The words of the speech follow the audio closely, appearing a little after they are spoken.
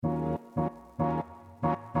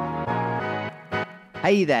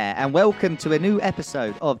Hey there, and welcome to a new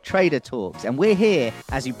episode of Trader Talks. And we're here,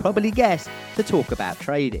 as you probably guessed, to talk about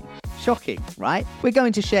trading. Shocking, right? We're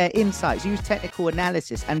going to share insights, use technical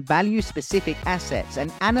analysis, and value specific assets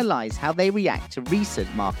and analyze how they react to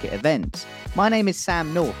recent market events. My name is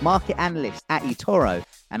Sam North, market analyst at eToro,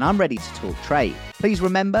 and I'm ready to talk trade. Please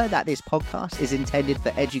remember that this podcast is intended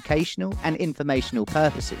for educational and informational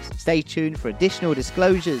purposes. Stay tuned for additional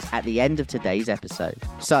disclosures at the end of today's episode.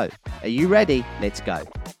 So, are you ready? Let's go.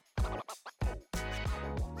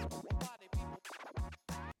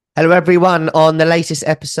 Hello, everyone. On the latest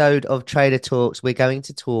episode of Trader Talks, we're going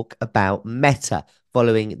to talk about Meta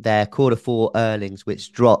following their Q4 earnings,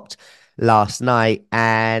 which dropped last night.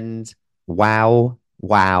 And wow,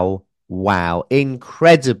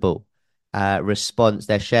 incredible response.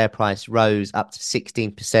 Their share price rose up to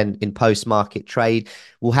 16% in post-market trade.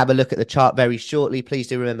 We'll have a look at the chart very shortly. Please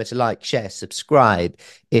do remember to like, share, subscribe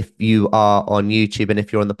if you are on YouTube, and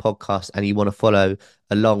if you're on the podcast and you want to follow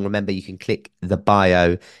along, remember you can click the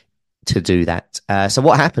bio to do that. So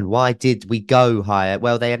what happened? Why did we go higher?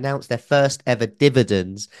 Well, they announced their first ever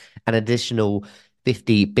dividends, an additional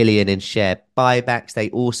 50 billion in share buybacks. They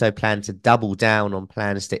also plan to double down on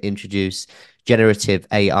plans to introduce generative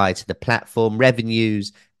AI to the platform.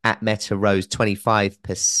 Revenues at Meta rose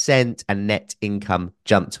 25% and net income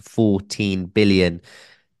jumped to 14 billion.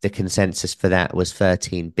 The consensus for that was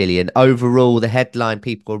 13 billion. Overall, the headline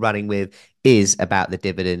people are running with is about the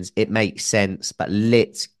dividends. It makes sense, but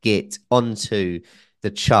let's get onto the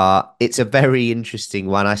chart. It's a very interesting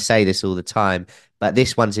one. I say this all the time, but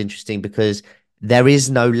this one's interesting because there is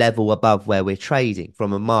no level above where we're trading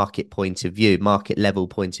from a market point of view, market level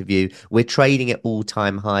point of view. We're trading at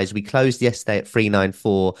all-time highs. We closed yesterday at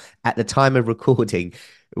 394. At the time of recording,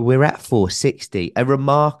 we're at 460. A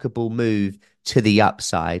remarkable move to the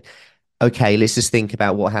upside. Okay, let's just think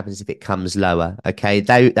about what happens if it comes lower. Okay,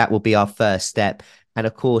 that will be our first step. And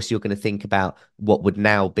of course, you're going to think about what would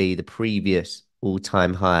now be the previous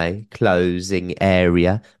all-time high closing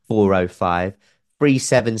area, 405.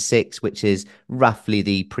 376, which is roughly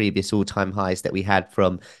the previous all-time highs that we had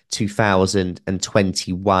from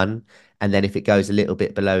 2021. And then if it goes a little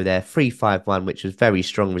bit below there, 351, which was very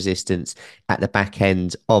strong resistance at the back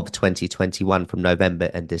end of 2021 from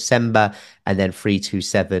November and December. And then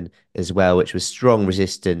 327 as well, which was strong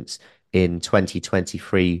resistance in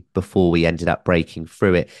 2023 before we ended up breaking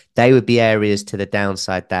through it. They would be areas to the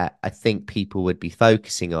downside that I think people would be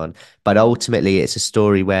focusing on. But ultimately, it's a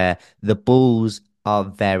story where the bulls are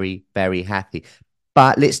very, very happy.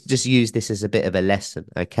 But let's just use this as a bit of a lesson,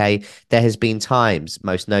 okay? There has been times,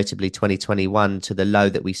 most notably 2021 to the low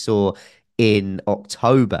that we saw in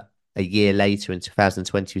October, a year later in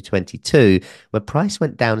 2022, where price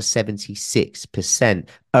went down 76%,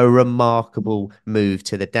 a remarkable move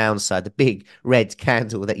to the downside. The big red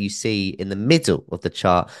candle that you see in the middle of the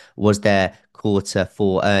chart was their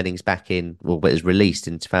Q4 earnings back in, well, it was released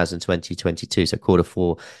in 2022, so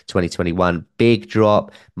Q4 2021. Big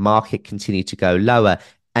drop, market continued to go lower.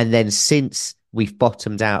 And then since we've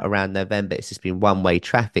bottomed out around November, it's just been one-way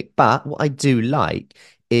traffic. But what I do like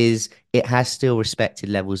is it has still respected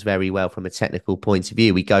levels very well from a technical point of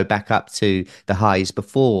view. We go back up to the highs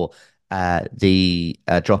before the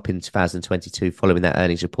drop in 2022 following that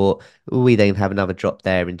earnings report. We then have another drop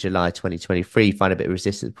there in July 2023, find a bit of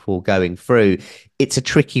resistance before going through. It's a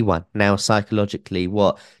tricky one now psychologically,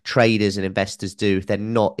 what traders and investors do if they're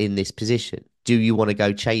not in this position. Do you want to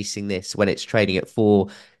go chasing this when it's trading at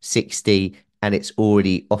 460 and it's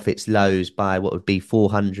already off its lows by what would be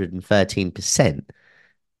 413%?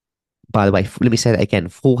 By the way, let me say that again,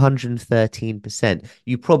 413%.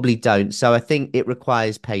 You probably don't. So I think it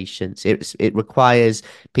requires patience. It requires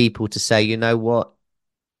people to say, you know what,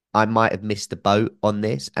 I might have missed the boat on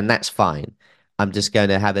this, and that's fine. I'm just going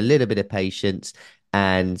to have a little bit of patience.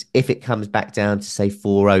 And if it comes back down to say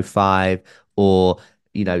 405 or,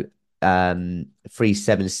 you know,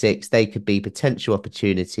 376, they could be potential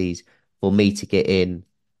opportunities for me to get in.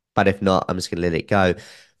 But if not, I'm just going to let it go.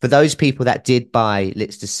 For those people that did buy,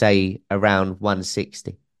 let's just say around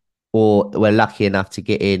 160, or were lucky enough to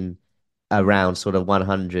get in around sort of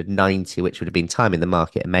 190, which would have been timing the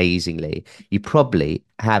market amazingly, you probably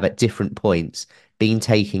have at different points been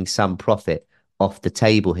taking some profit off the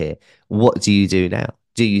table here. What do you do now?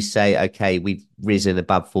 Do you say, okay, we've risen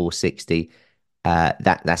above 460?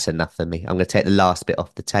 That's enough for me. I'm going to take the last bit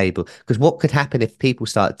off the table. Because what could happen if people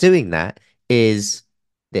start doing that is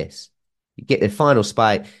this. You get the final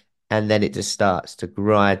spike, and then it just starts to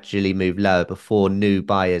gradually move lower before new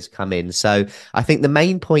buyers come in. So I think the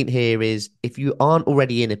main point here is if you aren't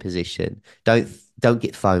already in a position, don't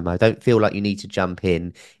get FOMO. Don't feel like you need to jump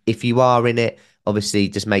in. If you are in it, obviously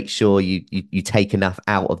just make sure you take enough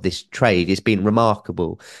out of this trade. It's been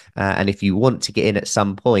remarkable. And if you want to get in at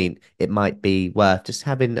some point, it might be worth just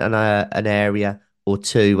having an area or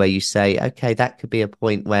two where you say, okay, that could be a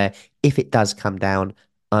point where if it does come down,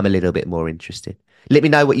 I'm a little bit more interested. Let me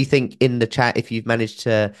know what you think in the chat if you've managed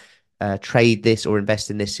to trade this or invest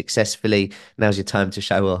in this successfully. Now's your time to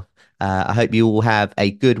show off. I hope you all have a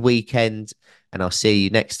good weekend, and I'll see you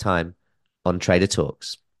next time on Trader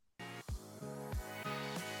Talks.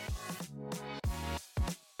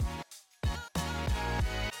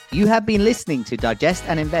 You have been listening to Digest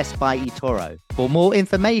and Invest by eToro. For more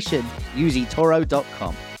information, use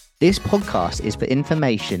eToro.com. This podcast is for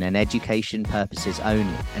information and education purposes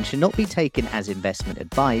only and should not be taken as investment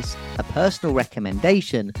advice, a personal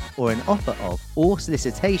recommendation, or an offer of or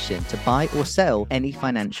solicitation to buy or sell any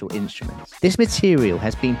financial instruments. This material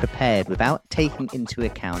has been prepared without taking into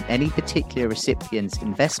account any particular recipient's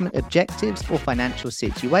investment objectives or financial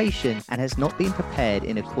situation and has not been prepared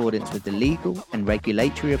in accordance with the legal and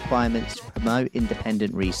regulatory requirements to promote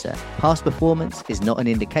independent research. Past performance is not an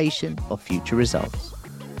indication of future results.